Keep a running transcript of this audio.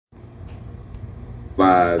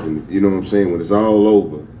lies, and you know what I'm saying, when it's all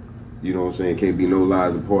over, you know what I'm saying, can't be no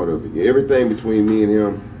lies a part of it. Everything between me and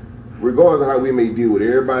him, regardless of how we may deal with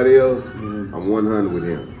everybody else, I'm 100 with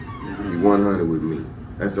him. He 100 with me.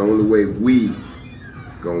 That's the only way we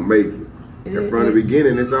gonna make it. And from the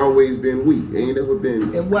beginning, it's always been we. Ain't never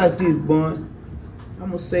been. And watch this, Bun. I'm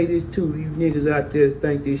gonna say this too, you niggas out there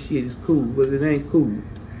think this shit is cool, because it ain't cool.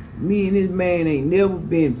 Me and this man ain't never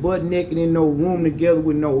been butt naked in no room together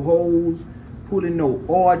with no hoes, pulling no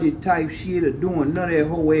orgy type shit or doing none of that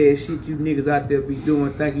whole ass shit you niggas out there be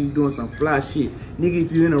doing, thinking you doing some fly shit. Nigga,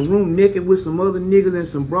 if you in a room naked with some other niggas and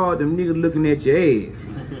some broad, them niggas looking at your ass.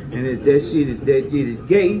 And if that shit is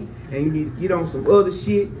gay, and you need to get on some other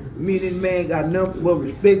shit. Me and this man got nothing but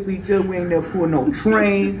respect for each other. We ain't never pulling no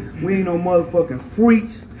train. We ain't no motherfucking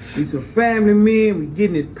freaks. We some family men. We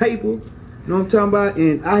getting this paper. You know what I'm talking about?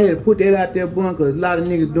 And I had to put that out there, Bun, because a lot of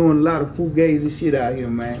niggas doing a lot of fugazi shit out here,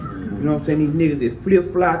 man. You know what I'm saying? These niggas is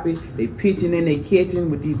flip-flopping, they pitching and they catching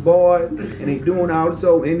with these bars, and they doing all this.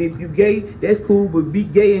 So, and if you gay, that's cool, but be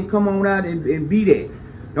gay and come on out and be that.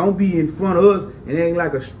 Don't be in front of us and act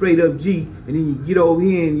like a straight up G, and then you get over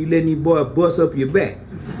here and you letting these boys bust up your back.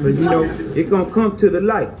 But you know, it gonna come to the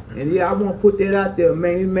light. And yeah, I wanna put that out there,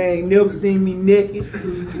 man. This man ain't never seen me naked.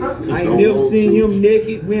 I ain't never seen him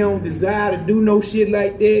naked. We don't desire to do no shit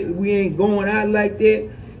like that. We ain't going out like that.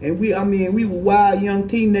 And we were wild young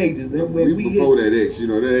teenagers. And we before that X, you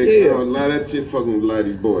know, that X, a lot of that shit fucking with a lot of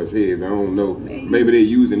these boys' heads. I don't know. Maybe they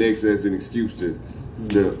using X as an excuse to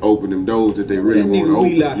open them doors that they really want to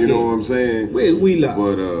open. You know what I'm saying? Where's Wheelock?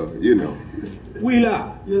 But, you know.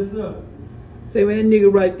 Wheelock. Yes, sir. Say, man, that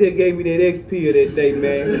nigga right there gave me that XP that day,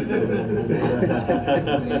 man.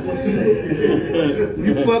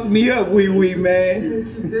 You fucked me up, wee, man.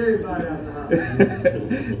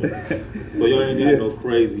 So y'all ain't got no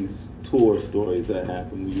crazy tour stories that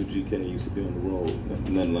happened when UGK used to be on the road,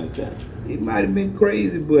 nothing like that. It might have been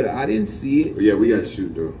crazy, but I didn't see it. But yeah, we got to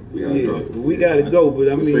shoot though. We got to go. We got to go, but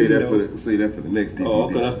I mean, say that for the next DVD. Oh,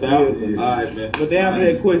 okay, that's the album. All right, man. But the answer to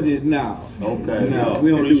that question is no. Okay, no, we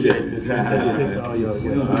don't do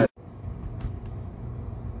that.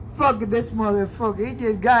 Fuck this motherfucker. He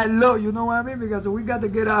just got low, you know what I mean? Because we got to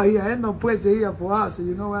get out here. Ain't no place here for us,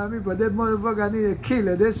 you know what I mean? But that motherfucker need a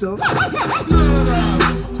killer, that's all.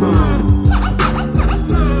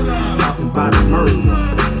 Talking about a murder.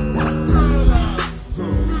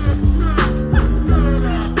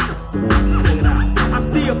 I'm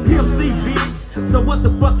still PMC, bitch. So what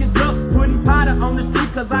the fuck is up? Putting powder on the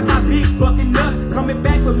street cause I got big fucking nuts. Coming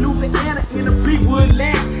back from Louisiana in a big wood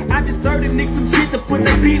land. I just served a nigga some shit to put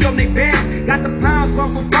the bees on their back. Got the pounds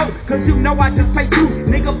from before, cause you know I just pay two.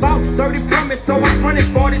 Nigga bought 30 from it, so I'm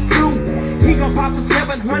running 42. He gon' pop for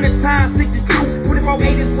 700 times 62.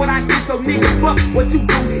 24/8 is what I get, so nigga, fuck what you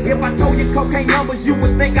do. If I told you cocaine numbers, you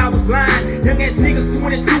would think I was lying. Young ass niggas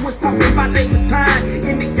 22 was talking about they was time.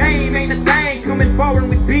 In the game ain't a thing, coming forward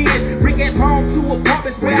with beans. Bring ass home to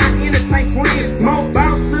apartments where I entertain friends. More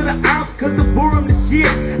bounce to the ounce, cause the boom the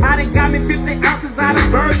shit. I done got me 50 ounces out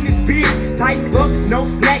of burden this bitch. Tighten up, no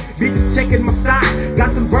snack, bitches checking my stock.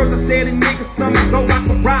 Got some birds, I said a nigga, summer go rock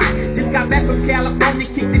a rock. Just got back from California,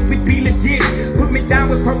 kicked it with be legit. Put me down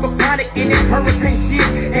with Purple Chronic and that hurricane shit.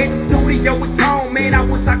 At the studio with Tone, man, I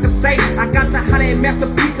wish I could stay. I got to holler at Master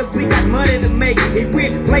P, cause we got money to make. It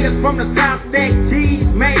with players from the South stack, G's,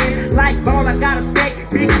 man. Like ball, I got a stack,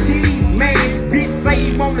 big G's, man. Bitch say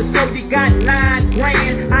you on the show, you got 9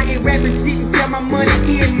 grand. I ain't rapping shit until my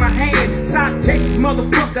money in my hand. South Texas,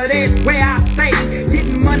 motherfucker, that's where I stay.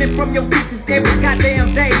 Getting money from your bitches every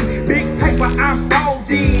goddamn day. Big paper, I'm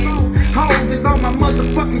folding. Hoes is on my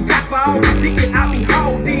motherfucking job for all the thinking I be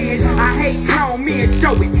holding. I hate clown me and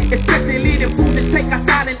show it, especially the food to take us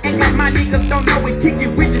out and act like my niggas don't know it. Kick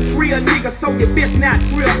it with the real nigga, so you best not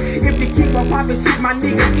trip. If you keep on popping shit, my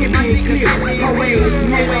nigga, give me a clear. No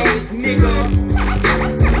ass, nigga.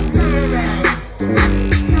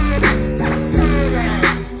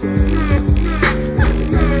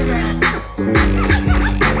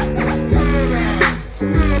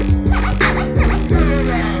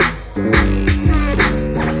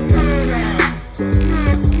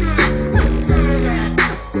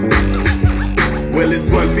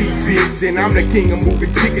 And I'm the king of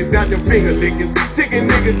moving chickens, got them finger lickings. Sticking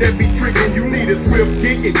niggas that be tricking, you need a swift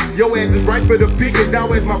kicking. Your ass is right for the picking,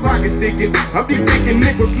 down as my pocket sticking. I be thinking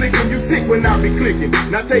nickel slicking, you sick when I be clicking.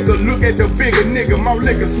 Now take a look at the bigger nigga, my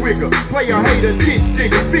liquor swigger. Player hater, ditch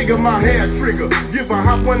digger, figure my hair trigger. Give a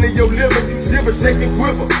hop under your liver, you shiver, shake and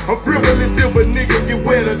quiver. I'm frivolous silver nigga, get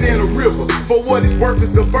wetter than a river. For what it's worth,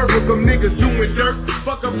 it's the birth of some niggas doing dirt.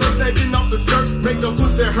 Fuck up first, they getting off the skirt. make the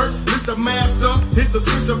pussy hurt. Mr. Master, hit the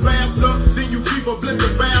switcher faster. Then you keep a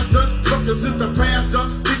blister faster. Fuck your sister pastor.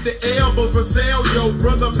 Hit the elbows for sale, yo.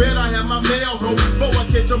 Brother, bet I have my mail home. Before I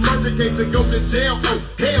catch a murder case and go to jail. Oh,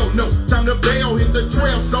 hell no. Time to bail, hit the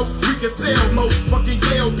trail so we can sell more. Fucking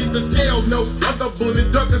Yale, get the scale, no. Other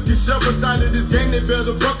bullet duckers get shoved inside of this game. They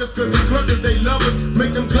better buckers, cause the cluckers, they love us.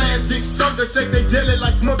 Make them glass dick suckers, shake they jelly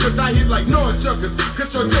like smuckers. I hit like nunchuckers.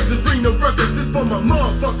 Cause your Texas bring the ruckus. This for my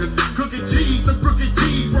motherfuckers. Cooking cheese, a crooked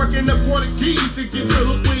cheese. Rocking up quarter keys to get the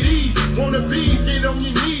hook with ease. Wanna bees, get on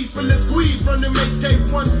your knees. Feel the squeeze from them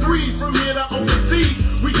HK-13s. From here to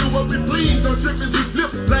overseas. We do what we please. Don't trip as we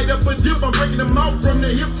flip. Light up a dip. I'm breaking them out from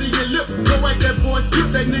the hip to your lip. Go at that boy,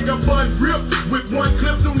 skip that nigga bun rip. With one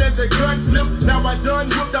clip soon as the gun slip. Now I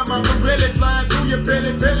done whipped out my Pirelli. Flying through your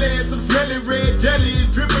belly. And some smelly red jelly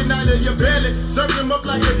is dripping out of your belly. Serve them up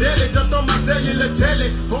like a deli. Jumped on my cellular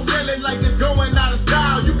telly. I'm feeling like it's going out of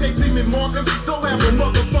style. You can't see me, Marcus. So have a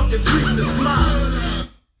motherfucking sweet to smile.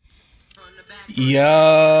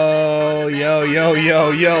 Yo,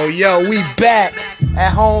 we back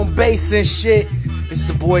at home base and shit. It's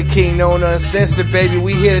the boy King known uncensored, baby.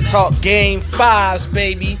 We here to talk game 5s,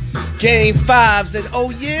 baby. Game 5s, and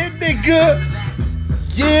oh yeah, nigga.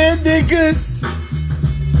 Yeah, niggas.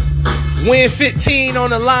 Win 15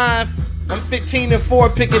 on the line. I'm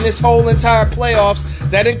 15-4 picking this whole entire playoffs.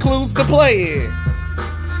 That includes the play-in.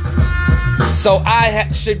 So I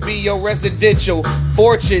should be your residential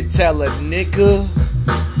fortune teller, nigga.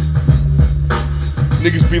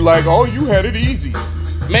 Niggas be like, oh, you had it easy.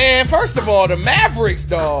 Man, first of all, the Mavericks,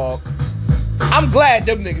 dog. I'm glad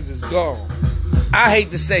them niggas is gone. I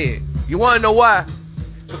hate to say it. You want to know why?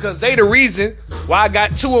 Because they the reason why I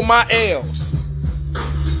got 2 of my L's.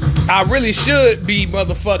 I really should be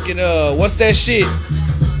motherfucking, what's that shit?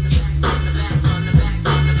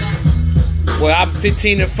 Well, I'm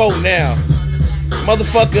 15-4 now.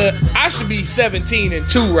 Motherfucker, I should be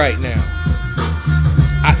 17-2 right now.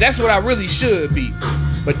 That's what I really should be.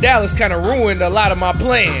 But Dallas kind of ruined a lot of my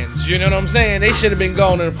plans. You know what I'm saying? They should have been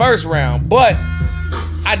gone in the first round. But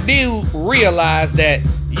I do realize that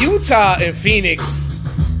Utah and Phoenix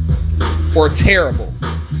were terrible.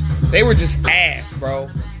 They were just ass,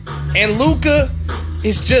 bro. And Luka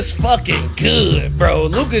is just fucking good, bro.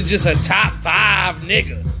 Luka's just a top 5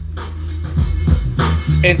 nigga.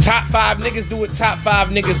 And top 5 niggas do what top 5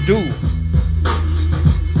 niggas do.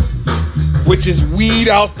 Which is weed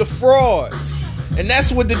out the frauds. And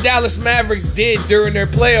that's what the Dallas Mavericks did during their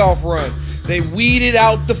playoff run. They weeded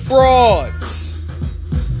out the frauds.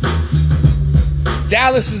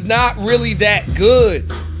 Dallas is not really that good.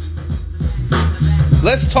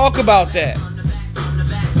 Let's talk about that.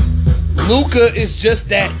 Luka is just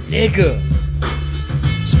that nigga.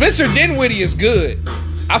 Spencer Dinwiddie is good.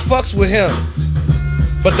 I fucks with him.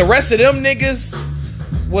 But the rest of them niggas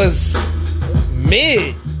was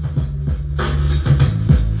mid.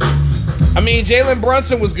 I mean, Jalen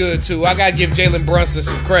Brunson was good too. I gotta give Jalen Brunson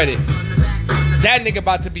some credit. That nigga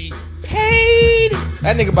about to be paid.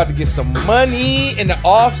 That nigga about to get some money in the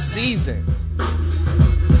off season.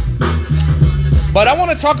 But I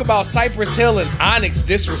want to talk about Cypress Hill and Onyx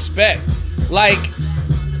disrespect. Like,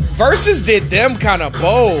 Versus did them kind of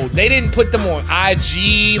bold. They didn't put them on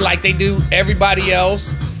IG like they do everybody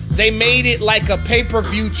else. They made it like a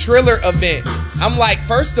pay-per-view Triller event. I'm like,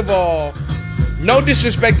 first of all, no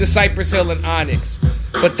disrespect to Cypress Hill and Onyx,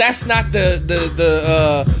 but that's not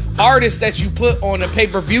the artist that you put on a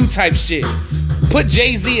pay-per-view type shit. Put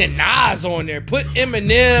Jay-Z and Nas on there. Put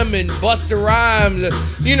Eminem and Busta Rhymes.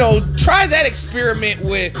 You know, try that experiment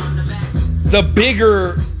with the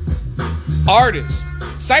bigger artists.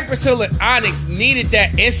 Cypress Hill and Onyx needed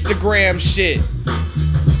that Instagram shit.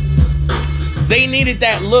 They needed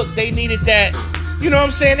that look. They needed that, you know what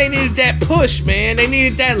I'm saying? They needed that push, man. They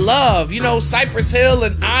needed that love. You know, Cypress Hill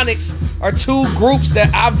and Onyx are two groups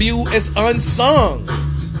that I view as unsung.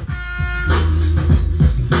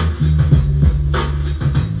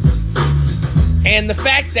 And the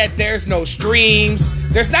fact that there's no streams,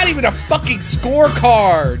 there's not even a fucking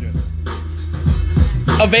scorecard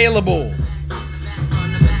available.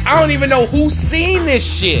 I don't even know who's seen this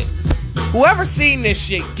shit. Whoever seen this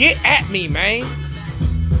shit, get at me, man.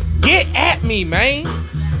 Get at me, man.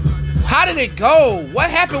 How did it go? What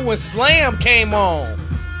happened when Slam came on?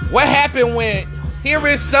 What happened when Here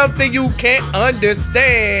Is Something You Can't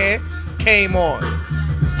Understand came on?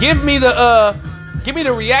 Give me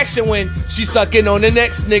the reaction when She Sucking on the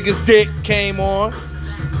Next Nigga's Dick came on.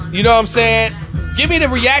 You know what I'm saying? Give me the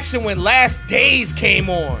reaction when Last Days came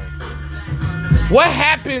on. What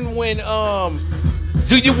happened when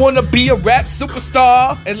Do You Want to Be a Rap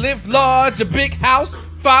Superstar and Live Large, a Big House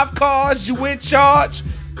 5 cars, you in charge.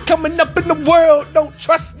 Coming up in the world, don't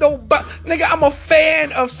trust nobody. Nigga, I'm a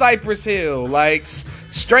fan of Cypress Hill. Like,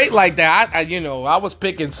 straight like that. I was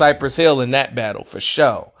picking Cypress Hill in that battle for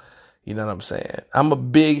sure. You know what I'm saying? I'm a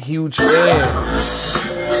big, huge fan.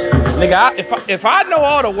 Nigga, if I know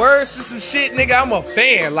all the words to some shit, nigga, I'm a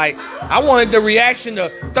fan. Like, I wanted the reaction to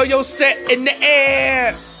throw your set in the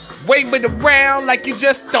air, wave it around like you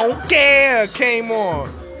just don't care, came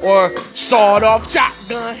on. Or sawed off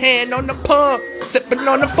shotgun, hand on the pump, sipping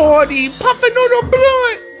on the 40, puffing on the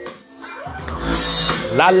blunt.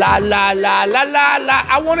 La la la la la la la.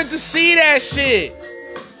 I wanted to see that shit.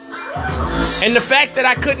 And the fact that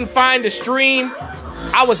I couldn't find the stream,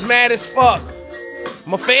 I was mad as fuck.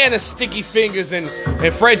 I'm a fan of Sticky Fingers and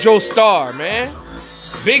Fred Joe Star, man.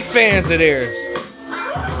 Big fans of theirs.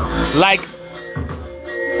 Like,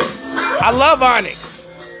 I love Onyx.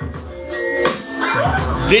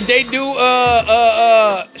 Did they do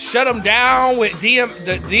Shut 'Em Down with the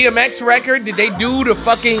DMX record? Did they do the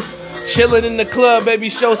fucking Chillin' in the Club, baby,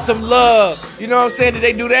 show some love? You know what I'm saying? Did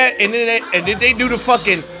they do that? And did they do the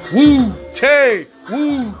fucking Wu-Tay,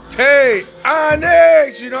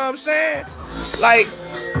 Onyx? You know what I'm saying? Like,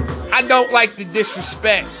 I don't like the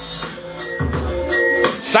disrespect.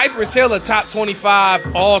 Cypress Hill, a top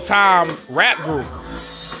 25 all-time rap group.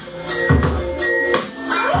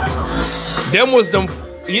 Them was them,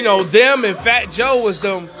 them and Fat Joe was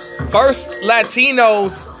them first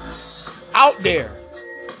Latinos out there.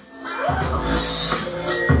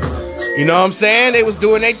 You know what I'm saying? They was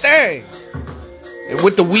doing their thing. And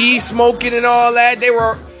with the weed smoking and all that, they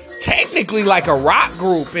were technically like a rock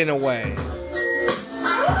group in a way.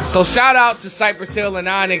 So shout out to Cypress Hill and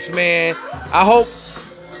Onyx, man. I hope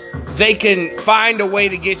they can find a way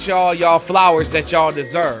to get y'all flowers that y'all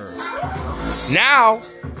deserve. Now,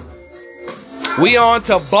 we on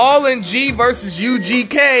to Ballin' G versus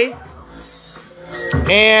UGK.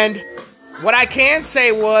 And what I can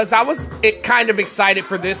say was I was kind of excited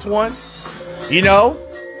for this one.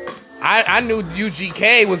 I knew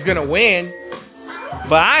UGK was going to win,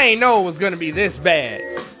 but I ain't know it was going to be this bad.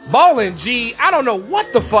 Ballin' G, I don't know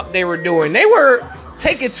what the fuck they were doing. They were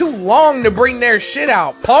taking too long to bring their shit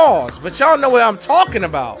out. Pause. But y'all know what I'm talking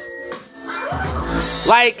about.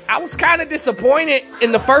 Like, I was kind of disappointed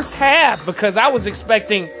in the first half because I was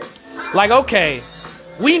expecting, like, okay,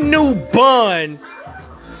 we knew Bun.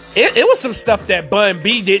 It was some stuff that Bun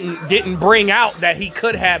B didn't bring out that he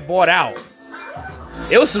could have brought out.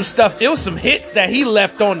 It was some stuff, it was some hits that he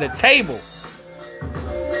left on the table.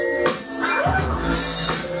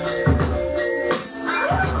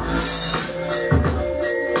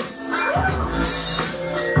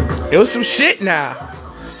 It was some shit now.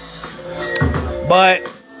 But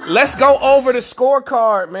let's go over the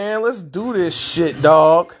scorecard, man. Let's do this shit,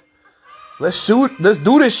 dog. Let's do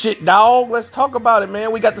this shit, dog. Let's talk about it,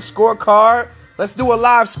 man. We got the scorecard. Let's do a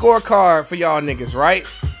live scorecard for y'all niggas, right?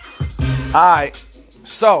 Alright.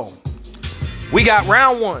 So, we got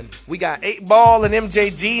round 1. We got 8 Ball and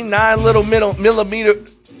MJG, 9 Little Millimeter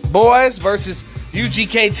Boys versus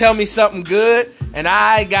UGK Tell Me Something Good. And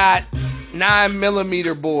I got 9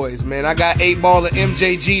 Millimeter Boys, man. I got 8 Ball and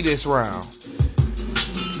MJG this round.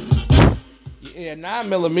 Yeah, 9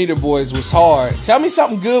 Millimeter Boys was hard. Tell Me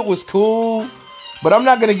Something Good was cool, but I'm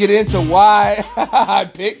not going to get into why I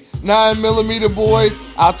picked 9 Millimeter Boys.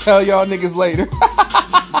 I'll tell y'all niggas later.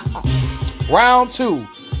 Round 2.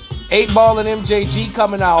 8 Ball and MJG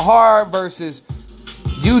coming out hard versus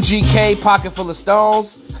UGK Pocket Full of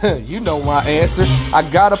Stones. You know my answer. I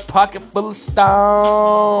got a pocket full of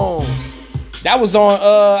stones. That was on,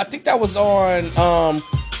 I think that was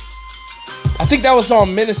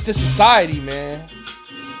on Menace to Society, man.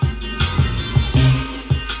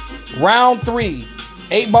 Round 3.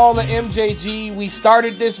 8 Ball and MJG. We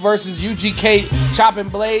started this versus UGK Chopping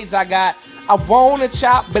Blades. I wanna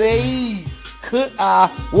chop blades.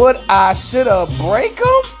 Would I, shoulda break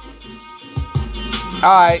them?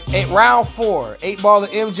 Alright, round 4. 8 Ball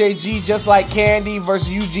and MJG Just Like Candy versus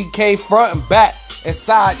UGK front and back and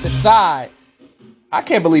side to side. I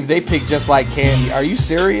can't believe they picked Just Like Candy. Are you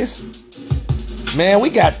serious? Man, we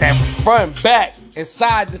got that front and back and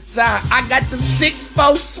side to side. I got them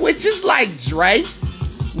 6-4 switches like Dre.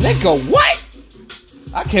 Nigga, what?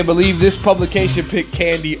 I can't believe this publication picked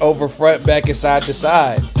Candy over front, back, and side to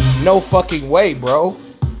side. No fucking way, bro.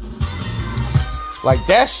 Like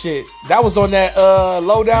that shit. That was on that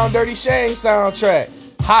Low Down Dirty Shame soundtrack.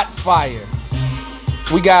 Hot fire.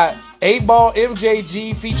 We got 8 Ball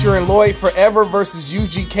MJG featuring Lloyd Forever versus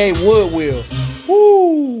UGK Woodwill.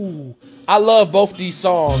 Woo! I love both these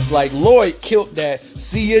songs. Like, Lloyd killed that.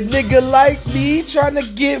 See a nigga like me trying to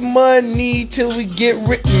get money till we get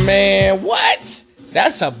rich. Man, what?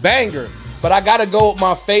 That's a banger. But I gotta go with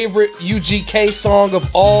my favorite UGK song of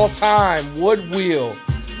all time, Woodwheel.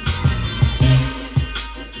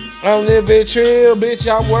 I live at Trill, bitch,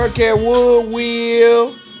 I work at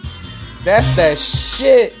Woodwheel. That's that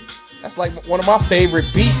shit. That's like one of my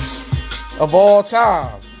favorite beats of all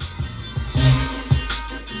time.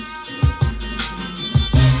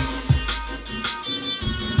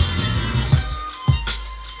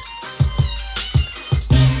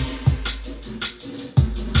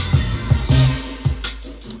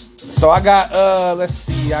 So I got, let's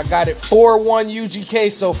see, I got it 4-1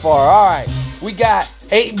 UGK so far. All right, we got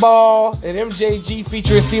 8Ball and MJG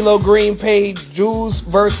featuring CeeLo Green, Paid Jules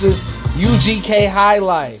versus UGK High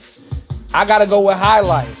Life. I gotta go with High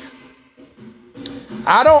Life.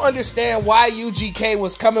 I don't understand why UGK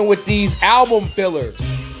was coming with these album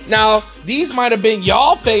fillers. Now, these might have been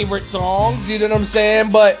y'all favorite songs, you know what I'm saying?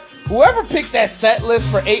 But whoever picked that set list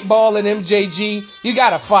for 8Ball and MJG, you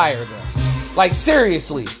gotta fire them. Like,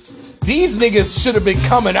 seriously. These niggas should have been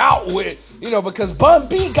coming out with, you know, because Bun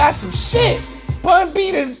B got some shit. Bun B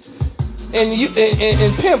and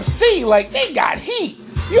Pimp C, like, they got heat.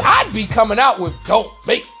 I'd be coming out with Don't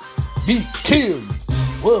Make Me Kill You.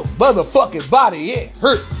 Well, motherfucking body, it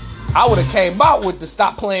hurt. I would have came out with the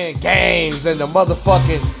Stop Playing Games and the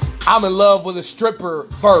motherfucking I'm in Love with a Stripper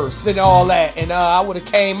verse and all that. And I would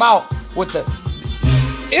have came out with the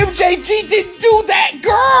MJG didn't do that,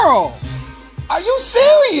 girl. Are you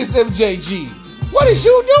serious, MJG? What is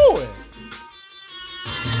you doing?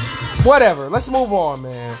 Whatever. Let's move on,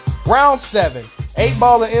 man. Round 7.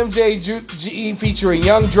 8Ball and MJG featuring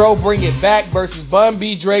Young Dro, Bring It Back versus Bun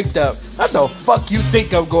B, Draped Up. What the fuck you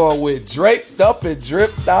think I'm going with? Draped up and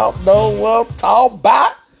dripped out, know what I'm talking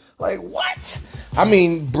about? Like, what? I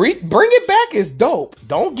mean, Bring It Back is dope.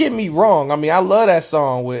 Don't get me wrong. I mean, I love that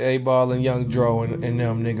song with 8Ball and Young Dro and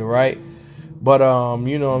them, nigga, right? But,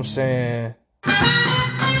 you know what I'm saying?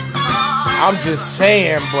 I'm just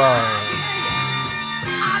saying, bro.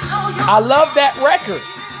 I love that record,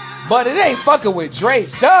 but it ain't fucking with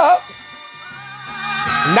Draped Up.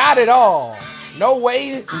 Not at all. No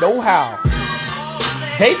way, no how.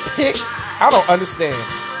 They picked, I don't understand.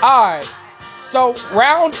 All right, so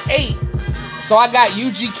round 8. So I got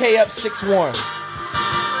UGK up 6-1.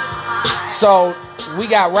 So we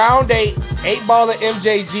got round 8. 8Ball and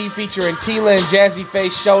MJG featuring Tila and Jazzy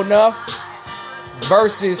Face Show Nuff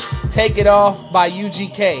versus Take It Off by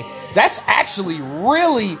UGK. That's actually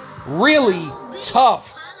really, really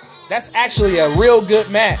tough. That's actually a real good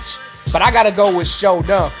match. But I gotta go with Show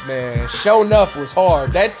Nuff, man. Show Nuff was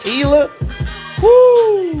hard. That Tila,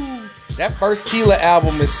 whoo! That first Tila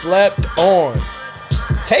album is slept on.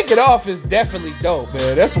 Take It Off is definitely dope,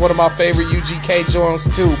 man. That's one of my favorite UGK joints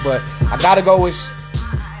too. But I gotta go with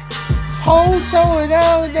Whole Showing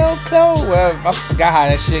Out, No Clothes. Well, I forgot how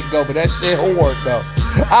that shit go, but that shit hard though.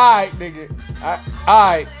 Alright, nigga.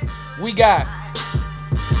 Alright. We got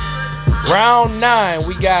round 9.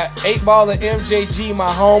 We got 8Ball and MJG, My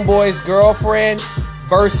Homeboy's Girlfriend,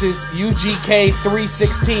 versus UGK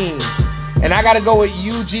 316s. And I gotta go with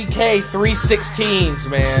UGK 316s,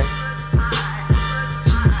 man.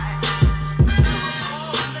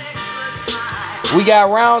 We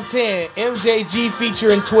got round 10. MJG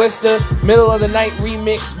featuring Twista, Middle of the Night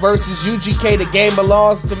remix versus UGK, The Game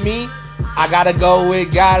Belongs to Me. I gotta go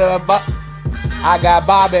with I got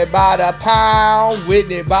Bobby by the pound,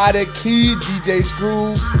 Whitney by the key, DJ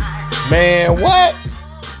Screw. Man, what?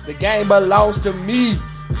 The Game Belongs to Me.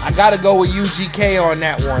 I gotta go with UGK on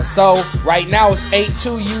that one. So right now it's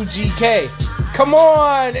 8-2 UGK. Come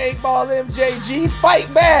on, 8Ball MJG,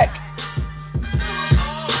 fight back.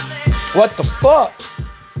 What the fuck?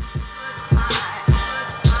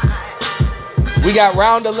 We got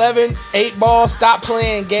round 11, 8Ball, Stop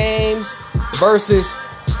Playing Games versus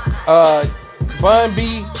Bun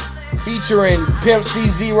B featuring Pimp C,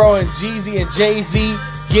 Zero, and Jeezy and Jay-Z.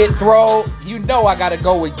 Get Throwed. You know I gotta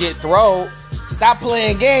go with Get Throwed. Stop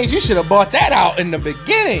Playing Games. You should have bought that out in the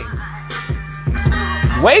beginning.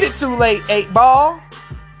 Waited too late, 8Ball.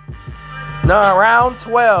 No, round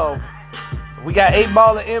 12. We got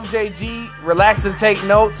 8Ball and MJG, Relax and Take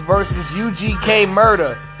Notes versus UGK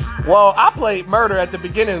Murder. Well, I played Murder at the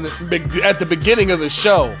beginning of the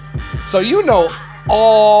show. So you know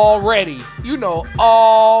already.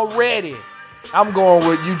 I'm going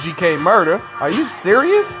with UGK Murder. Are you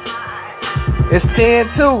serious? It's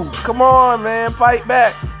 10-2. Come on, man. Fight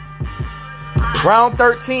back. Round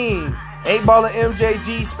 13. 8Ball and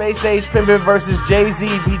MJG, Space Age Pimpin' versus Jay-Z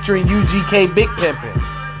featuring UGK Big Pimpin'.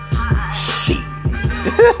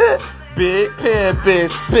 Big Pimpin',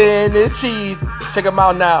 spinning cheese. Check him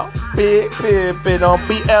out now. Big Pimpin' on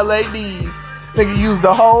BLADs. Nigga use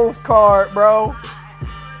the whole card, bro.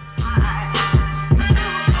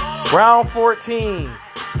 Round 14.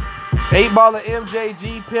 8 Ball of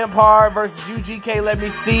MJG, Pimp Hard versus UGK, Let Me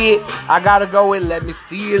See It. I gotta go with let me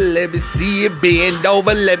see it, bend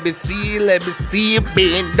over, let me see it,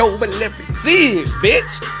 bend over, let me see it,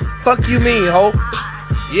 bitch. Fuck you mean, ho?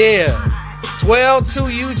 Yeah.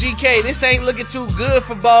 12-2 UGK. This ain't looking too good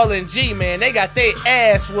for Ball and G, man. They got their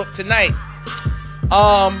ass whooped tonight.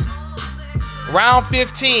 Round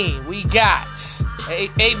 15, we got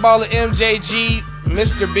 8 Ball of MJG,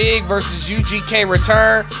 Mr. Big versus UGK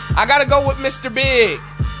Return. I gotta go with Mr. Big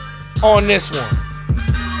on this one.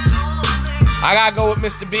 I gotta go with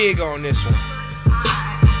Mr. Big on this one.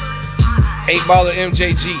 8 Ball of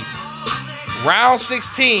MJG. Round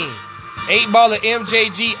 16, 8 Ball of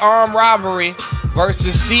MJG Armed Robbery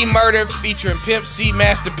versus C Murder featuring Pimp C,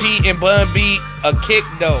 Master P, and Bun B, A Kick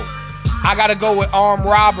Though. I gotta go with Armed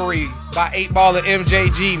Robbery by 8 Ball of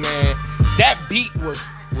MJG, man. That beat was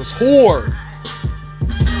hard.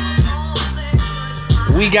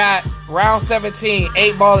 We got round 17,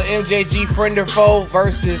 8 Ball of MJG Friend or Foe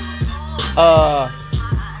versus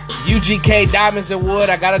UGK Diamonds and Wood.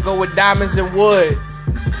 I gotta go with Diamonds and Wood.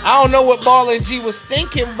 I don't know what Ball and G was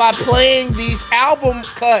thinking by playing these album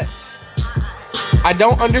cuts. I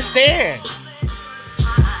don't understand.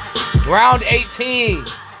 Round 18.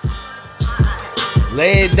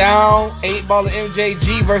 Lay It Down. 8 Ball of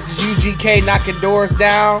MJG versus UGK Knocking Doors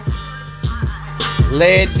Down.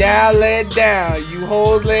 Lay it down, lay it down. You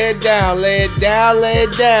hoes lay it down, lay it down, lay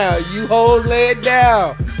it down. You hoes lay it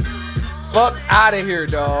down. Fuck out of here,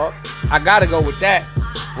 dog. I gotta go with that.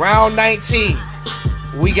 Round 19.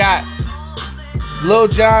 We got Lil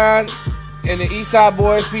Jon and the Eastside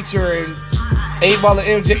Boys featuring 8 Ball of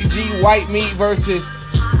MJG White Meat versus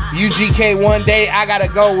UGK One Day. I gotta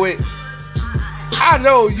go with I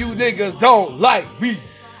know you niggas don't like me.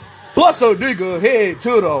 Bust a nigga head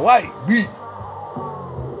to the white meat.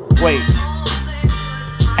 Wait.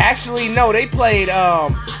 Actually, no, they played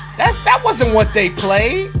that wasn't what they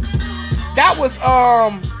played. That was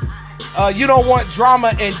You Don't Want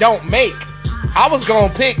Drama and Don't Make. I was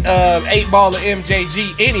gonna pick 8 Ball of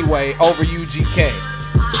MJG anyway over UGK.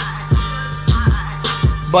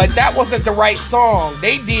 But that wasn't the right song.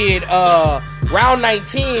 They did round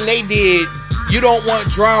 19, they did You Don't Want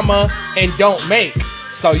Drama and Don't Make.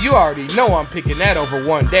 So you already know I'm picking that over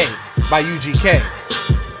One Day by UGK.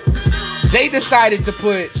 They decided to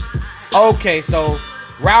put, okay, so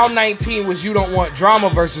round 19 was You Don't Want Drama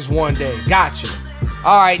versus One Day. Gotcha.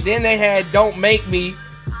 Alright, then they had Don't Make Me,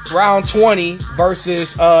 round 20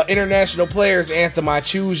 versus International Players Anthem, I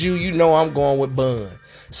Choose You. You know I'm going with Bun.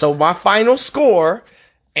 So my final score,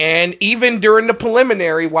 and even during the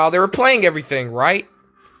preliminary, while they were playing everything, right?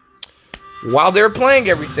 While they were playing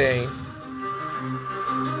everything,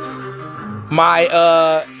 my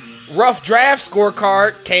rough draft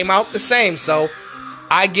scorecard came out the same. So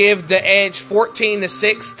I give the edge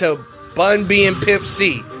 14-6 to Bun B and Pimp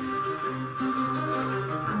C.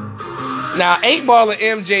 Now 8 Ball of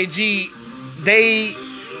MJG, they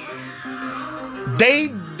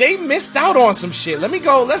missed out on some shit.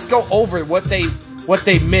 Let's go over what they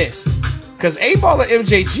missed. Cause 8 Ball of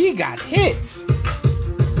MJG got hits.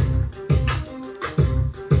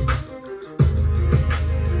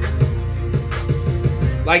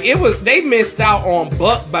 Like they missed out on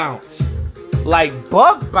Buck Bounce. Like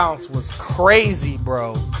Buck Bounce was crazy,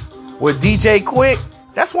 bro. With DJ Quick,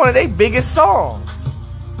 that's one of their biggest songs.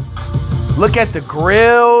 Look at the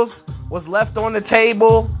Grills, what's left on the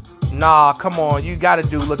table. Nah, come on, you gotta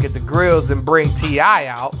do Look at the Grills and bring T.I.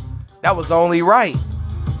 out. That was only right.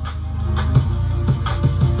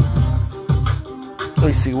 Let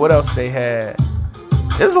me see what else they had.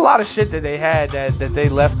 There's a lot of shit that they had that they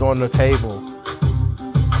left on the table.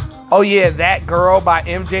 Oh yeah, That Girl by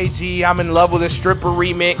MJG, I'm in Love with a Stripper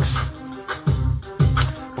remix.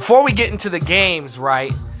 Before we get into the games,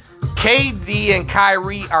 right? KD and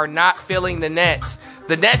Kyrie are not filling the Nets.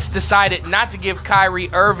 The Nets decided not to give Kyrie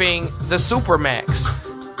Irving the Supermax,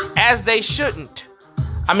 as they shouldn't.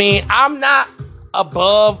 I mean, I'm not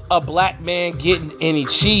above a black man getting any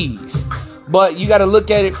cheese, but you got to look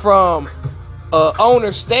at it from an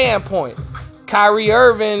owner's standpoint. Kyrie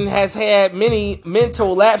Irving has had many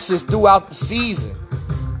mental lapses throughout the season.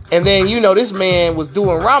 And then, this man was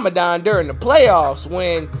doing Ramadan during the playoffs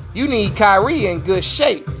when you need Kyrie in good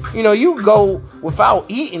shape. You go without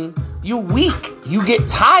eating, you weak. You get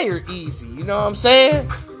tired easy. You know what I'm saying?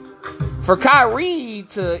 For Kyrie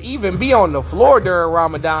to even be on the floor during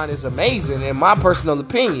Ramadan is amazing, in my personal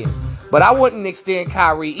opinion. But I wouldn't extend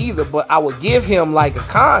Kyrie either, but I would give him like a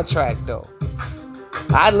contract, though.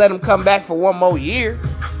 I'd let him come back for one more year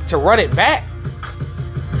to run it back.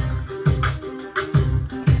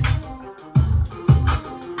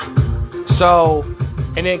 So,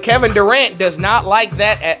 and then Kevin Durant does not like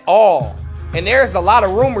that at all. And there's a lot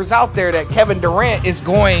of rumors out there that Kevin Durant is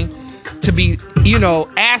going to be,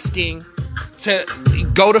 asking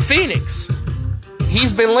to go to Phoenix.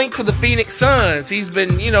 He's been linked to the Phoenix Suns. He's been,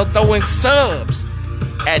 throwing subs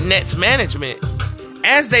at Nets management,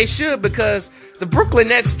 as they should, because the Brooklyn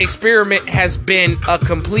Nets experiment has been a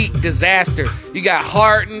complete disaster. You got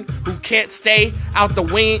Harden, who can't stay out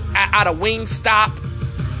of wing stop.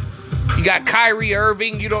 You got Kyrie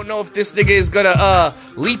Irving. You don't know if this nigga is gonna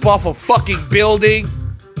leap off a fucking building.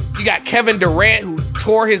 You got Kevin Durant, who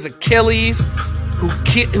tore his Achilles, who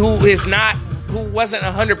wasn't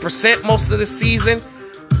 100% most of the season.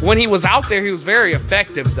 When he was out there, he was very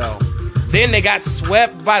effective, though. Then they got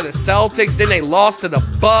swept by the Celtics. Then they lost to the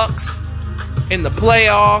Bucks in the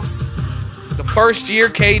playoffs. The first year,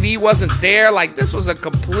 KD wasn't there. Like, this was a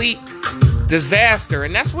complete disaster.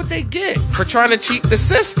 And that's what they get for trying to cheat the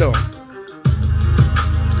system.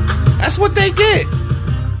 That's what they get.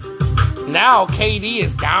 Now, KD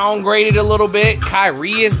is downgraded a little bit.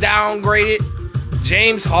 Kyrie is downgraded.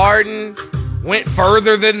 James Harden went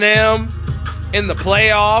further than them in the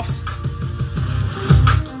playoffs.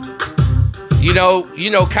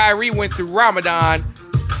 Kyrie went through Ramadan.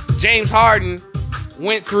 James Harden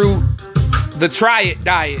went through the try it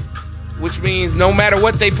diet, which means no matter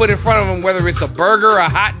what they put in front of him, whether it's a burger, a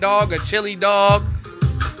hot dog, a chili dog,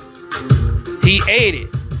 he ate it.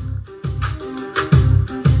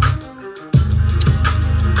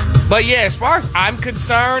 But yeah, as far as I'm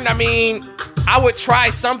concerned, I would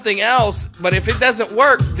try something else, but if it doesn't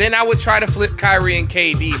work, then I would try to flip Kyrie and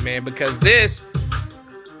KD, man, because this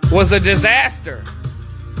was a disaster.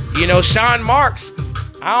 Sean Marks,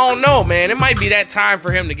 I don't know, man. It might be that time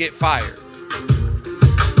for him to get fired.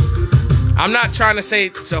 I'm not trying to say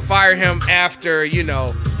to fire him after,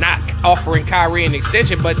 not offering Kyrie an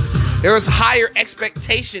extension, but there was higher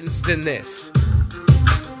expectations than this.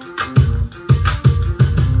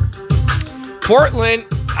 Portland,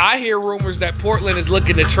 I hear rumors that Portland is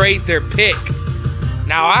looking to trade their pick.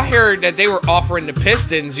 Now, I heard that they were offering the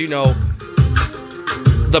Pistons,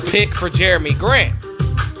 the pick for Jeremy Grant.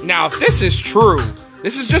 Now, if this is true,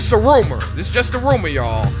 this is just a rumor. This is just a rumor,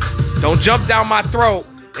 y'all. Don't jump down my throat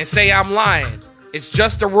and say I'm lying. It's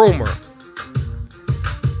just a rumor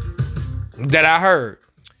that I heard.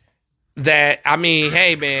 That,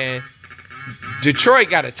 hey, man, Detroit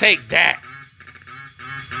got to take that.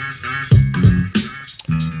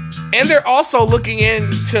 And they're also looking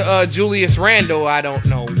into Julius Randle. I don't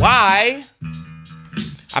know why.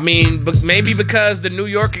 But maybe because the New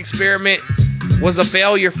York experiment was a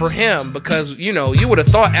failure for him. Because, you would have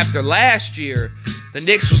thought after last year, the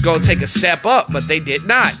Knicks was going to take a step up, but they did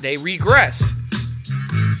not. They regressed.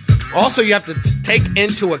 Also, you have to take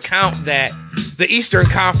into account that the Eastern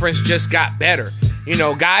Conference just got better.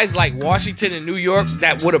 Guys like Washington and New York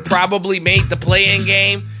that would have probably made the play-in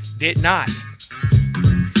game did not.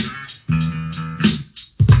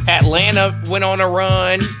 Atlanta went on a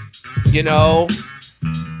run,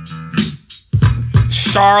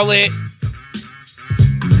 Charlotte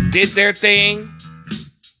did their thing.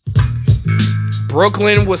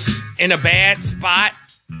 Brooklyn was in a bad spot.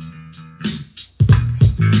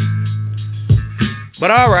 But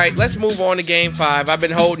all right, let's move on to Game 5. I've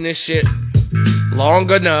been holding this shit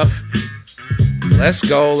long enough. Let's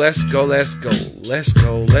go, let's go, let's go. Let's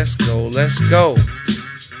go, let's go, let's go.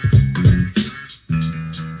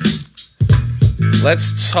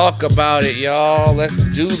 Let's talk about it, y'all.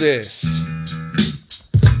 Let's do this.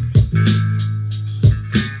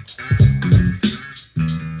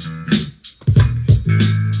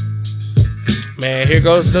 Man, here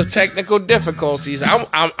goes the technical difficulties.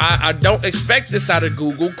 I don't expect this out of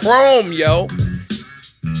Google Chrome, yo.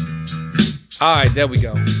 All right, there we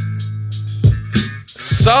go.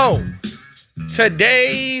 So,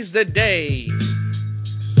 today's the day.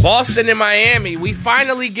 Boston and Miami, we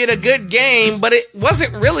finally get a good game, but it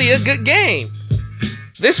wasn't really a good game.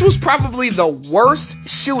 This was probably the worst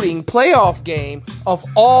shooting playoff game of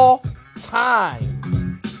all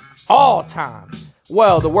time. All time.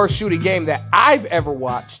 Well, the worst shooting game that I've ever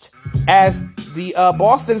watched, as the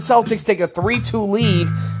Boston Celtics take a 3-2 lead,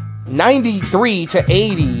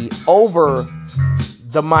 93-80 over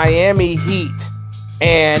the Miami Heat.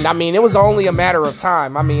 And, it was only a matter of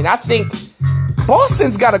time. I think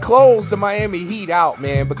Boston's got to close the Miami Heat out,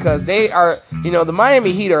 man, because they are, the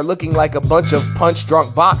Miami Heat are looking like a bunch of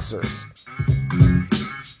punch-drunk boxers.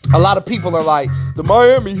 A lot of people are like, the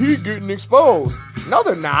Miami Heat getting exposed. No,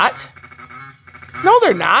 they're not. No,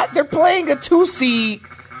 they're not. They're playing a 2 seed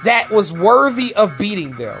that was worthy of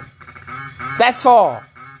beating them. That's all.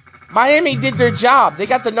 Miami did their job. They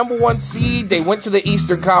got the number 1 seed. They went to the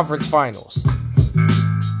Eastern Conference Finals.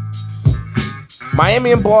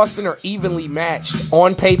 Miami and Boston are evenly matched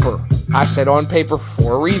on paper. I said on paper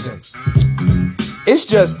for a reason. It's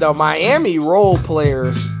just the Miami role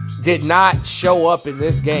players did not show up in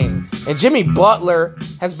this game. And Jimmy Butler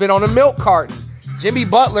has been on a milk carton. Jimmy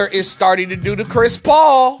Butler is starting to do the Chris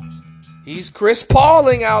Paul. He's Chris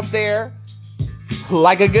Pauling out there.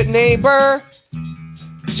 Like a good neighbor.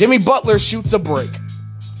 Jimmy Butler shoots a brick.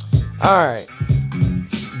 All right.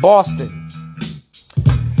 Boston.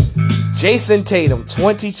 Jason Tatum,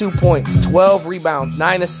 22 points, 12 rebounds,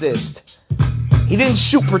 9 assists. He didn't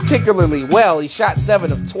shoot particularly well. He shot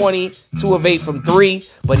 7 of 20, 2 of 8 from 3,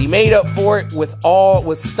 but he made up for it with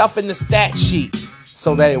stuff in the stat sheet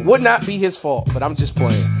so that it would not be his fault. But I'm just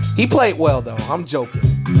playing. He played well, though. I'm joking.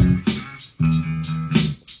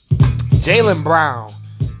 Jaylen Brown.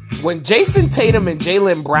 When Jason Tatum and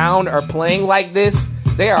Jaylen Brown are playing like this,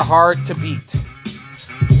 they are hard to beat.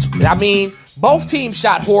 I mean, both teams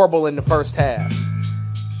shot horrible in the first half.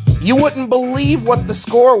 You wouldn't believe what the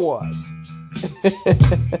score was.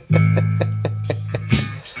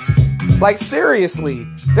 Like, seriously,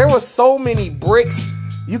 there was so many bricks,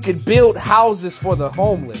 you could build houses for the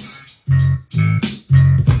homeless.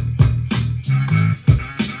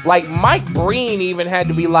 Like, Mike Breen even had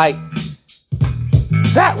to be like,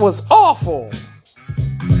 that was awful.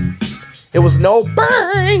 It was no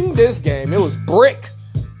bang this game. It was brick.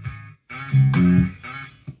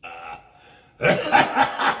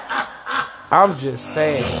 I'm just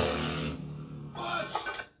saying.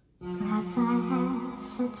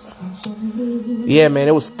 Yeah, man,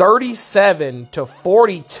 it was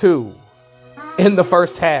 37-42 in the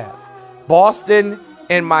first half. Boston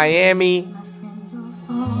and Miami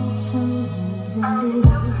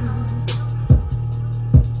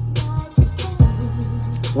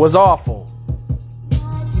was awful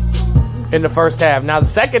in the first half. Now, the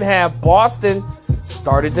second half, Boston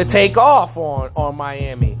started to take off on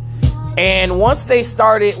Miami. And once they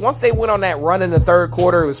went on that run in the third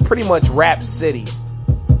quarter, it was pretty much Rap City.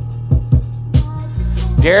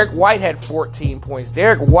 Derek White had 14 points.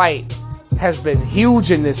 Derek White has been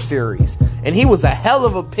huge in this series, and he was a hell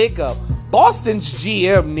of a pickup. Boston's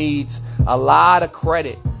GM needs a lot of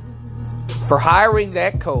credit for hiring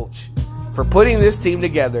that coach, for putting this team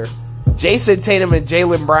together. Jason Tatum and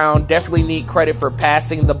Jaylen Brown definitely need credit for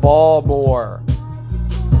passing the ball more.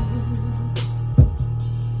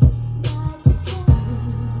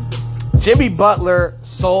 Jimmy Butler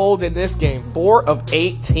sold in this game, 4 of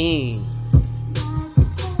 18.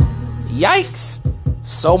 Yikes.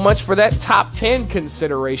 So much for that top 10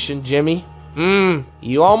 consideration, Jimmy.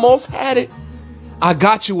 You almost had it. I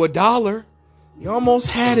got you $1. You almost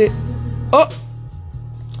had it. Oh.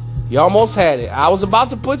 You almost had it. I was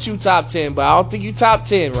about to put you top 10, but I don't think you top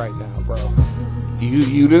 10 right now, bro.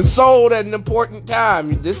 You done sold at an important time.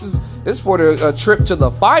 This is for a trip to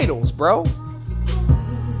the finals, bro.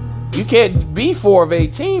 You can't be 4 of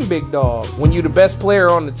 18, big dog, when you're the best player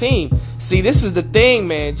on the team. See, this is the thing,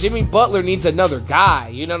 man. Jimmy Butler needs another guy.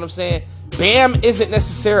 You know what I'm saying? Bam isn't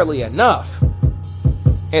necessarily enough.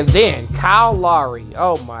 And then Kyle Lowry.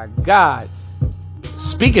 Oh, my God.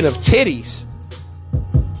 Speaking of titties,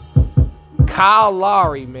 Kyle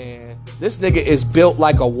Lowry, man. This nigga is built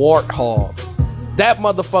like a warthog. That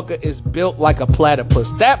motherfucker is built like a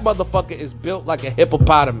platypus. That motherfucker is built like a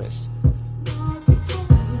hippopotamus.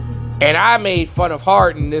 And I made fun of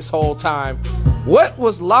Harden this whole time. What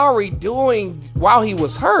was Lowry doing while he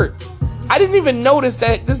was hurt? I didn't even notice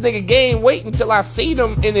that this nigga gained weight until I seen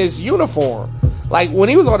him in his uniform. Like, when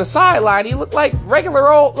he was on the sideline, he looked like regular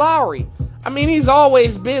old Lowry. I mean, he's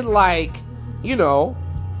always been like, you know,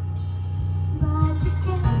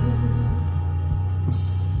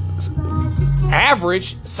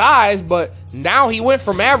 average size, but now he went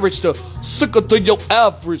from average to sicker than your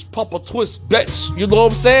average Papa Twist bitch. You know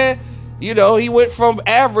what I'm saying? You know, he went from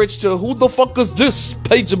average to who the fuck is this?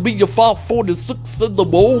 Page of me, your 546 in the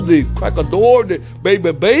morning. Crack a door,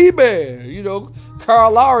 baby. You know,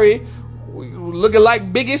 Kyle Lowry looking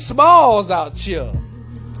like Biggie Smalls out here.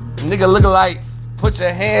 Nigga looking like put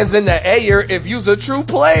your hands in the air if you's a true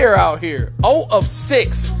player out here. 0 of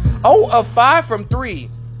 6. 0 of 5 from 3.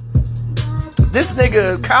 This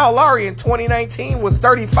nigga, Kyle Lowry, in 2019 was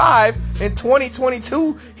 35. In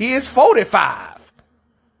 2022, he is 45.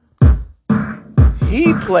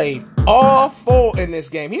 He played awful in this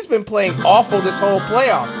game. He's been playing awful this whole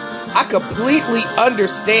playoffs. I completely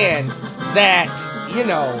understand that, you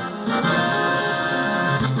know,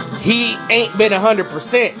 he ain't been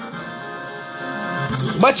 100%.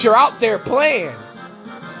 But you're out there playing.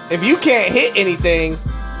 If you can't hit anything,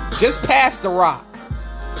 just pass the rock.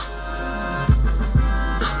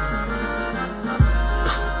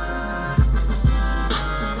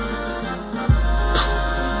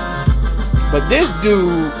 But this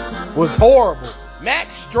dude was horrible.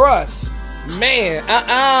 Max Struss, man,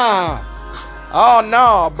 Oh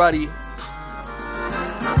no, buddy.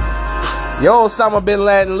 Yo, Osama Bin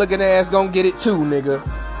Laden looking ass gonna get it too, nigga.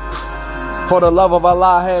 For the love of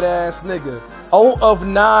Allah, head ass nigga. 0 of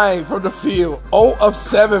 9 from the field. 0 of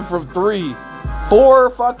 7 from 3. 4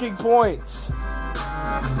 fucking points.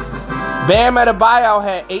 Bam Adebayo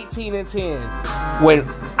had 18 and 10. When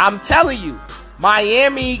I'm telling you,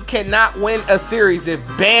 Miami cannot win a series if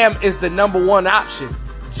Bam is the number one option.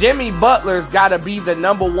 Jimmy Butler's got to be the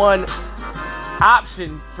number one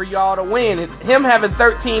option for y'all to win. And him having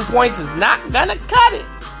 13 points is not gonna cut it.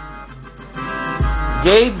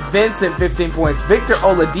 Gabe Vincent, 15 points. Victor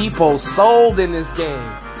Oladipo sold in this game.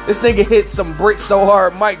 This nigga hit some bricks so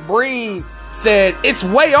hard, Mike Breen said, it's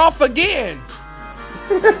way off again.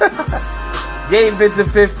 Gabe Vincent,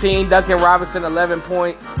 15. Duncan Robinson, 11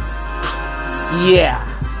 points. Yeah.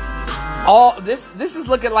 This is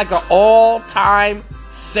looking like an all-time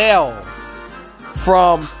sell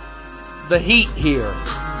from the Heat here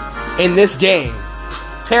in this game.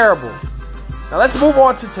 Terrible. Now let's move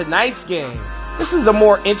on to tonight's game. This is the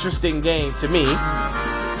more interesting game to me.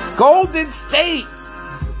 Golden State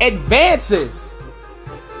advances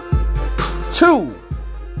to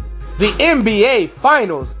the NBA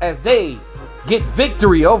Finals as they get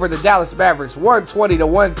victory over the Dallas Mavericks,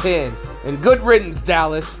 120-110. And good riddance,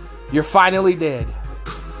 Dallas. You're finally dead.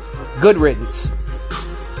 Good riddance.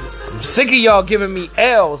 I'm sick of y'all giving me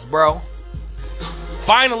L's, bro.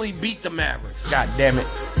 Finally beat the Mavericks. God damn it.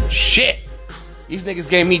 Shit. These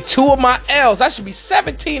niggas gave me 2 of my L's. I should be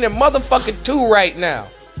 17 and motherfucking 2 right now.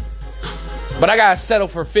 But I gotta settle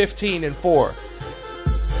for 15 and 4.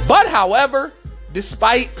 But however,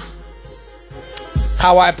 despite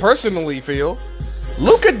how I personally feel,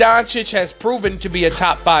 Luka Doncic has proven to be a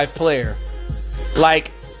top 5 player.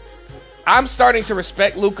 Like, I'm starting to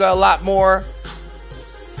respect Luka a lot more.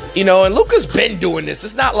 You know, and Luka's been doing this.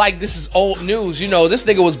 It's not like this is old news. You know, this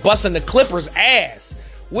nigga was busting the Clippers' ass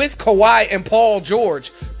with Kawhi and Paul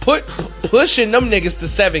George, pushing them niggas to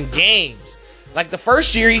 7 games. Like the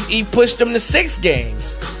first year, he pushed them to 6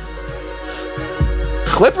 games.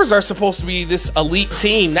 Clippers are supposed to be this elite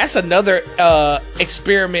team. That's another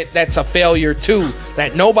experiment that's a failure too,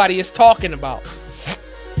 that nobody is talking about.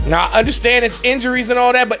 Now, I understand it's injuries and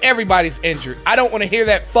all that, but everybody's injured. I don't want to hear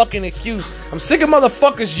that fucking excuse. I'm sick of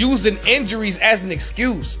motherfuckers using injuries as an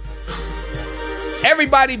excuse.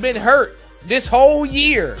 Everybody been hurt this whole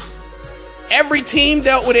year. Every team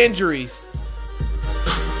dealt with injuries.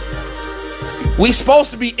 We supposed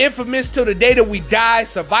to be infamous till the day that we die.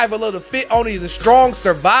 Survival of the fit. Only the strong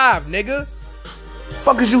survive, nigga.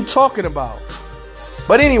 Fuck is you talking about?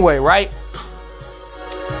 But anyway, right?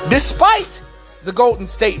 Despite the Golden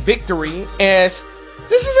State victory, as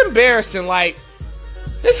this is embarrassing. Like,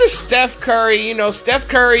 this is Steph Curry. You know, Steph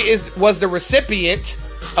Curry was the recipient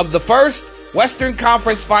of the first Western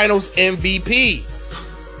Conference Finals MVP,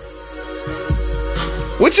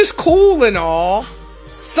 which is cool and all.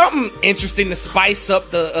 Something interesting to spice up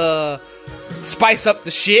the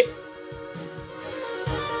shit.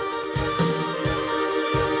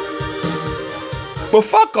 But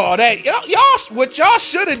fuck all that. Y'all, what y'all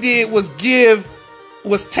should have did was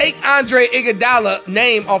take Andre Iguodala's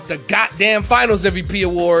name off the goddamn Finals MVP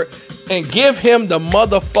award and give him the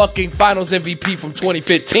motherfucking Finals MVP from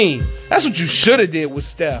 2015. That's what you should have did with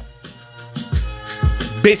Steph.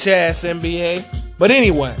 Bitch ass NBA. But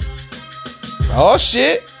anyway. Oh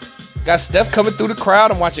shit. Got Steph coming through the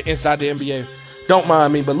crowd. I'm watching Inside the NBA. Don't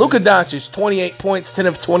mind me. But Luka Doncic, 28 points, 10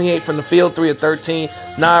 of 28 from the field, 3 of 13,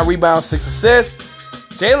 9 rebounds, 6 assists.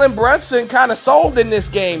 Jalen Brunson kind of sold in this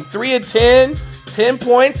game. 3 of 10, 10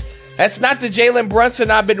 points. That's not the Jalen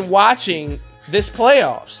Brunson I've been watching this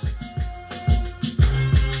playoffs.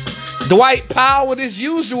 Dwight Powell with his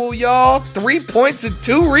usual, y'all. 3 points and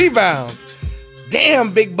 2 rebounds.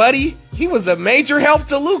 Damn, big buddy. He was a major help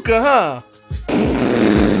to Luka, huh?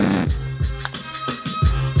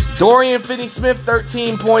 Dorian Finney-Smith,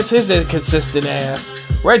 13 points. His inconsistent ass.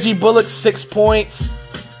 Reggie Bullock, 6 points.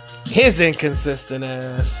 His inconsistent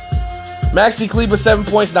ass. Maxi Kleber, 7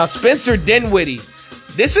 points. Now, Spencer Dinwiddie.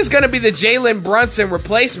 This is going to be the Jalen Brunson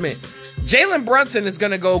replacement. Jalen Brunson is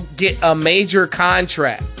going to go get a major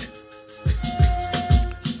contract.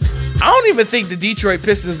 I don't even think the Detroit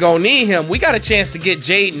Pistons going to need him. We got a chance to get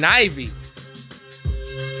Jaden Ivey.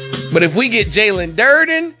 But if we get Jalen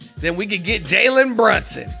Durden, then we could get Jalen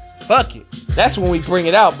Brunson. Fuck it. That's when we bring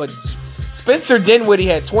it out. But Spencer Dinwiddie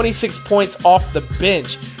had 26 points off the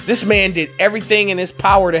bench. This man did everything in his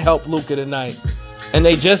power to help Luka tonight. And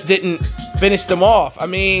they just didn't finish them off. I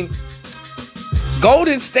mean,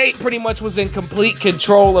 Golden State pretty much was in complete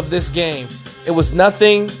control of this game. It was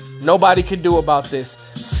nothing nobody could do about this.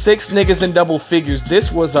 6 niggas in double figures.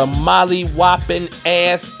 This was a molly-whopping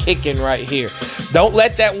ass kicking right here. Don't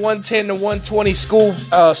let that 110 to 120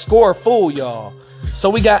 score fool y'all. So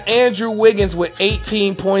we got Andrew Wiggins with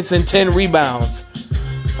 18 points and 10 rebounds.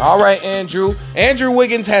 All right, Andrew. Andrew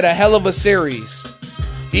Wiggins had a hell of a series.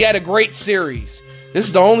 He had a great series. This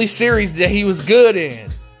is the only series that he was good in.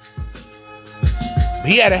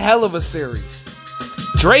 He had a hell of a series.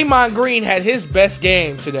 Draymond Green had his best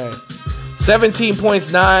game today. 17 points,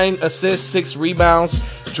 9 assists, 6 rebounds.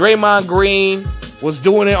 Draymond Green was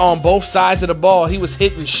doing it on both sides of the ball. He was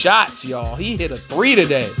hitting shots, y'all. He hit a 3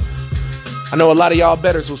 today. I know a lot of y'all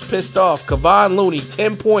bettors was pissed off. Kevon Looney,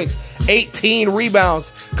 10 points, 18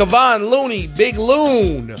 rebounds. Kevon Looney, Big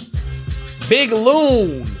Loon. Big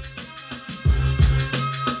Loon.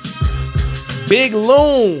 Big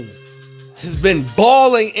Loon has been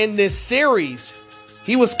balling in this series.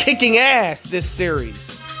 He was kicking ass this series.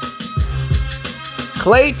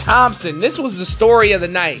 Klay Thompson. This was the story of the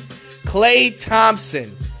night. Klay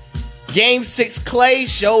Thompson. Game 6, Klay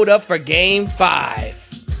showed up for Game 5.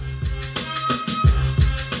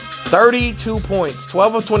 32 points.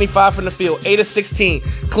 12 of 25 from the field. 8 of 16.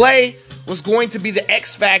 Klay was going to be the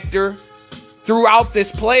X factor throughout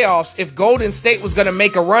this playoffs if Golden State was going to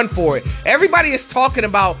make a run for it. Everybody is talking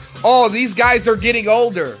about, oh, these guys are getting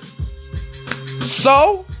older.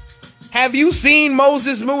 So, have you seen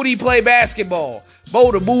Moses Moody play basketball?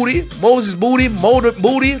 Boda Booty, Moses Booty, Moda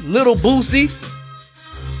Booty, Little Boosie.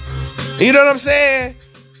 You know what I'm saying?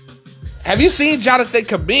 Have you seen Jonathan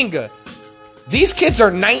Kuminga? These kids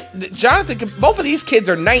are both of these kids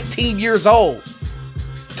are 19 years old.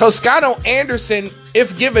 Toscano Anderson,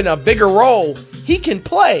 if given a bigger role, he can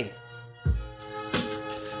play.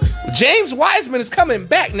 James Wiseman is coming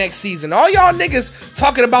back next season. All y'all niggas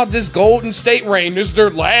talking about this Golden State reign. This is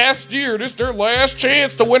their last year. This is their last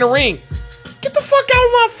chance to win a ring. Get the fuck out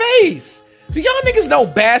of my face. Do y'all niggas know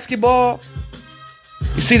basketball?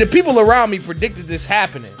 You see, the people around me predicted this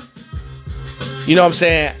happening. You know what I'm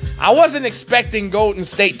saying? I wasn't expecting Golden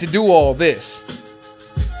State to do all this.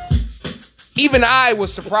 Even I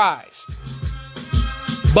was surprised.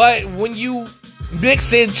 But when you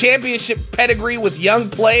mix in championship pedigree with young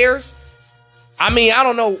players, I mean, I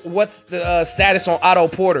don't know what's the status on Otto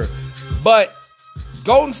Porter, but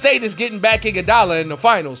Golden State is getting back Iguodala in the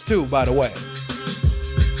finals too, by the way.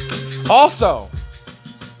 Also,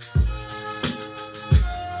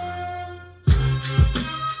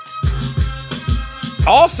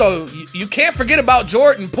 you can't forget about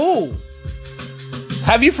Jordan Poole.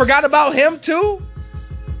 Have you forgot about him too?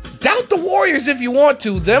 Doubt the Warriors if you want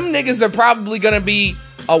to. Them niggas are probably going to be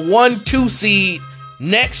a 1-2 seed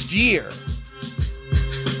next year.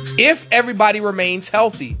 If everybody remains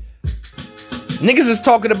healthy. Niggas is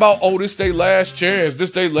talking about, oh, this they last chance.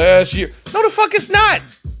 This they last year. No, the fuck it's not.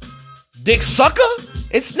 Dick sucker?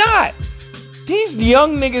 It's not. These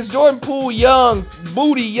young niggas, Jordan Poole young,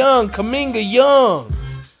 Booty young, Kuminga young,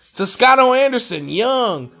 Toscano Anderson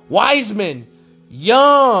young, Wiseman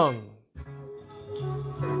young.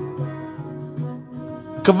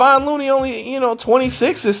 Kevon Looney only,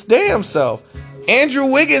 26 his damn self.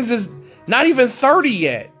 Andrew Wiggins is not even 30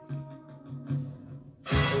 yet.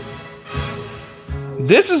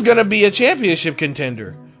 This is going to be a championship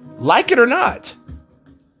contender. Like it or not.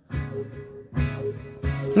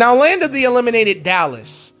 Now, land of the eliminated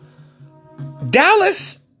Dallas.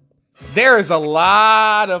 Dallas, there is a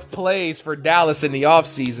lot of plays for Dallas in the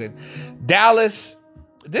offseason. Dallas,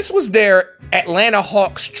 this was their Atlanta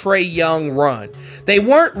Hawks Trae Young run. They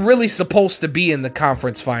weren't really supposed to be in the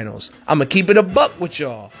conference finals. I'm going to keep it a buck with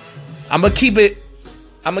y'all. I'm going to keep it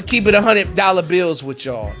 $100 bills with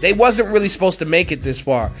y'all. They wasn't really supposed to make it this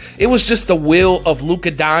far. It was just the will of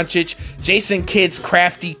Luka Doncic, Jason Kidd's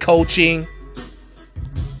crafty coaching,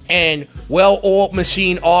 and well-oiled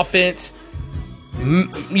machine offense.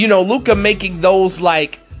 Luka making those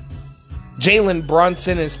like Jalen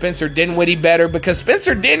Brunson and Spencer Dinwiddie better, because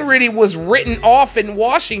Spencer Dinwiddie was written off in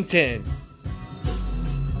Washington.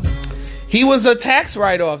 He was a tax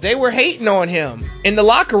write-off. They were hating on him in the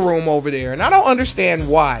locker room over there, and I don't understand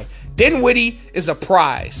why. Dinwiddie is a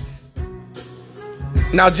prize.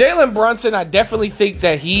 Now, Jalen Brunson, I definitely think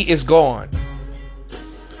that he is gone.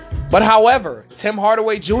 But however, Tim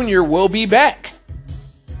Hardaway Jr. will be back.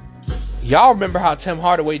 Y'all remember how Tim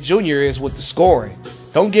Hardaway Jr. is with the scoring.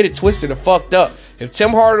 Don't get it twisted or fucked up. If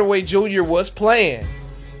Tim Hardaway Jr. was playing,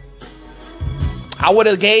 I would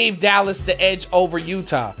have gave Dallas the edge over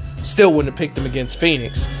Utah. Still wouldn't have picked them against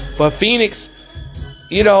Phoenix. But Phoenix,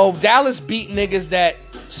 you know, Dallas beat niggas that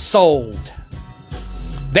sold.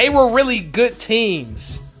 They were really good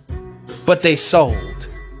teams, but they sold.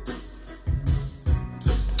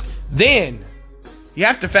 Then, you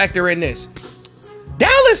have to factor in this.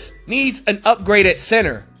 Dallas needs an upgrade at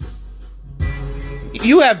center.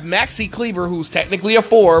 You have Maxi Kleber, who's technically a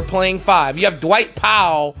 4, playing 5. You have Dwight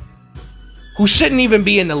Powell, who shouldn't even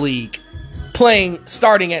be in the league,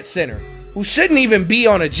 starting at center. Who shouldn't even be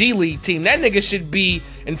on a G League team. That nigga should be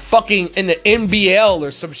in the NBL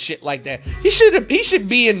or some shit like that. He should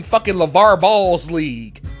be in fucking LeVar Ball's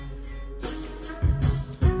league.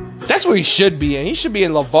 That's where he should be in. He should be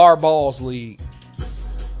in LeVar Ball's league.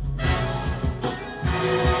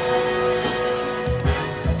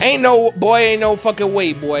 Ain't no fucking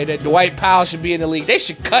way, boy, that Dwight Powell should be in the league. They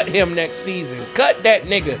should cut him next season. Cut that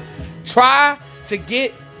nigga. Try to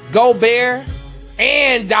get Gobert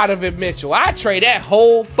and Donovan Mitchell. I trade that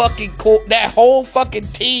whole fucking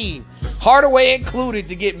team, Hardaway included,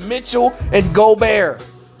 to get Mitchell and Gobert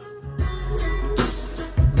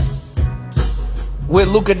with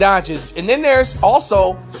Luka Doncic. And then there's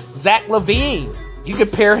also Zach LaVine. You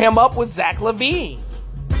could pair him up with Zach LaVine.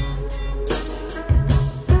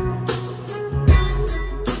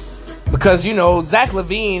 Because, you know, Zach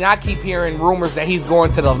LaVine, I keep hearing rumors that he's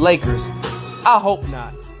going to the Lakers. I hope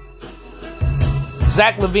not.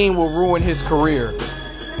 Zach LaVine will ruin his career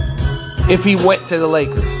if he went to the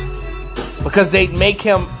Lakers, because they'd make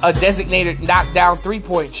him a designated knockdown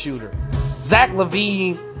three-point shooter. Zach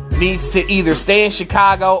LaVine needs to either stay in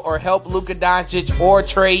Chicago or help Luka Doncic or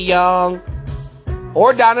Trae Young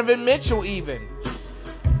or Donovan Mitchell even.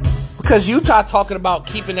 Because Utah talking about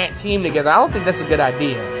keeping that team together. I don't think that's a good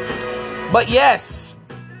idea. But yes,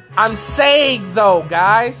 I'm saying though,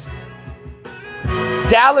 guys,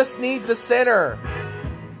 Dallas needs a center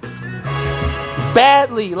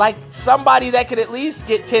badly, like somebody that could at least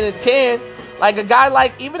get 10 and 10, like a guy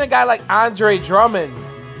like Andre Drummond.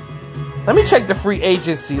 Let me check the free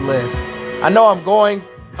agency list. I know I'm going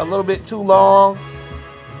a little bit too long,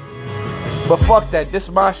 but fuck that. This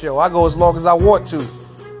is my show. I go as long as I want to.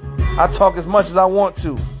 I talk as much as I want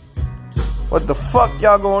to. What the fuck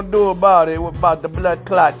y'all gonna do about it? What about the blood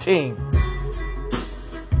clot team?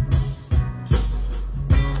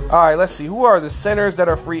 All right, let's see. Who are the centers that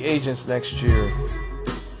are free agents next year?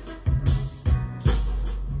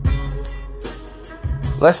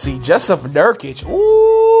 Let's see. Jusuf Nurkic.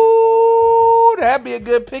 Ooh, that'd be a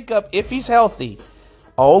good pickup if he's healthy.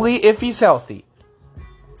 Only if he's healthy.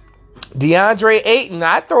 DeAndre Ayton.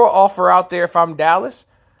 I'd throw an offer out there if I'm Dallas.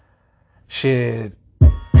 Shit.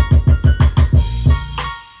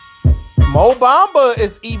 Mo Bamba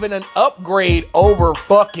is even an upgrade over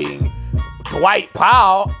fucking Dwight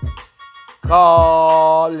Powell.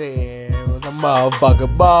 Call him with a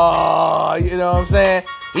motherfucker ball. You know what I'm saying?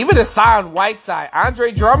 Even to sign Whiteside.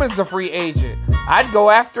 Andre Drummond's a free agent. I'd go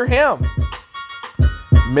after him.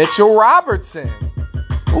 Mitchell Robertson.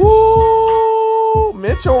 Ooh,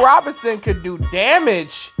 Mitchell Robinson could do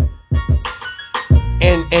damage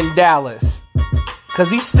in Dallas. Because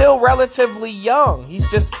he's still relatively young. He's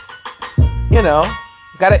just, you know,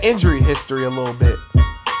 got an injury history a little bit.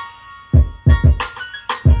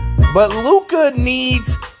 But Luka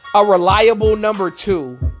needs a reliable number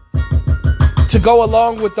 2 to go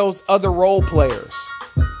along with those other role players.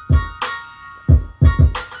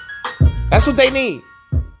 That's what they need.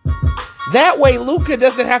 That way Luka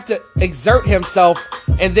doesn't have to exert himself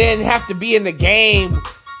and then have to be in the game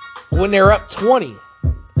when they're up 20.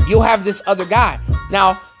 You'll have this other guy.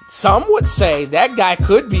 Now, some would say that guy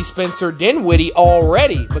could be Spencer Dinwiddie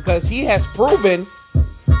already, because he has proven,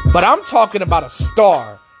 but I'm talking about a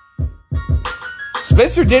star.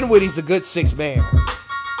 Spencer Dinwiddie's a good 6-man.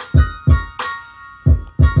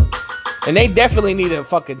 And they definitely need a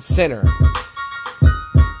fucking center.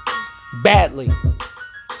 Badly.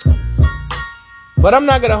 But I'm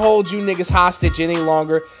not going to hold you niggas hostage any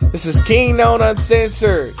longer. This is King Known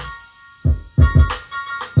Uncensored.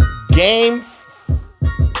 Game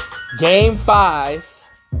 5.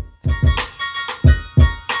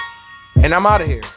 And I'm out of here.